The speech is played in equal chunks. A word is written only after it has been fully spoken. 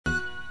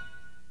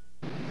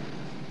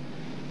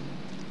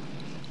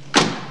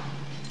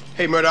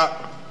Hey, Murdoch.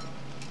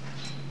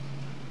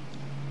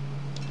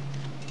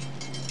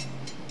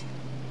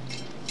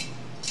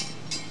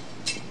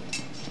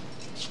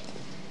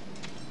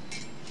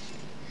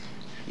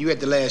 You had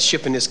the last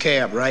ship in this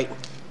cab, right?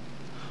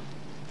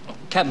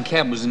 Captain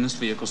Cab was in this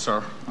vehicle,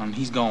 sir.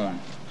 He's gone.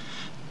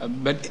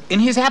 But in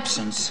his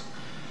absence,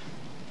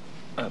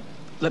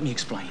 let me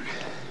explain.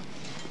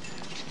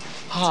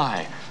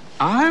 Hi,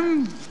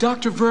 I'm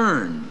Dr.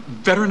 Verne,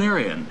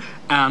 veterinarian,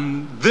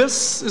 and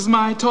this is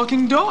my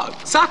talking dog,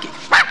 Socki.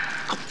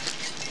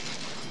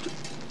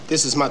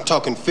 This is my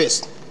talking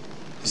fist.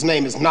 His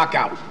name is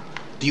Knockout.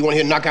 Do you want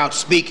to hear Knockout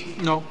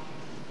speak? No.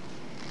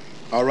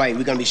 All right,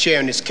 we're gonna be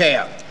sharing this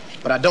cab.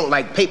 But I don't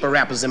like paper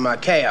wrappers in my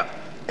cab.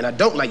 And I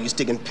don't like you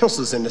sticking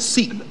pencils in the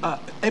seat.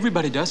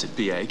 Everybody does it,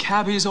 B.A.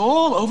 Cabbies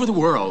all over the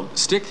world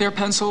stick their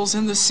pencils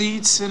in the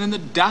seats and in the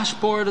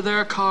dashboard of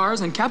their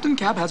cars, and Captain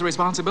Cab has a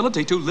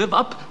responsibility to live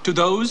up to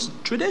those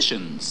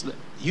traditions.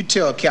 You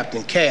tell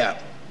Captain Cab,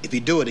 if he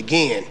do it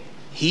again,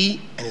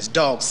 he and his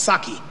dog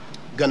Socki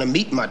gonna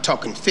meet my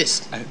talking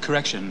fist.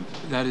 Correction,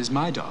 that is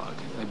my dog.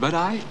 But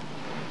I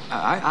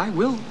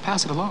will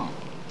pass it along.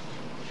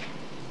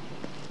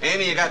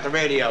 Amy, you got the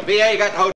radio. B.A., you got the hotel.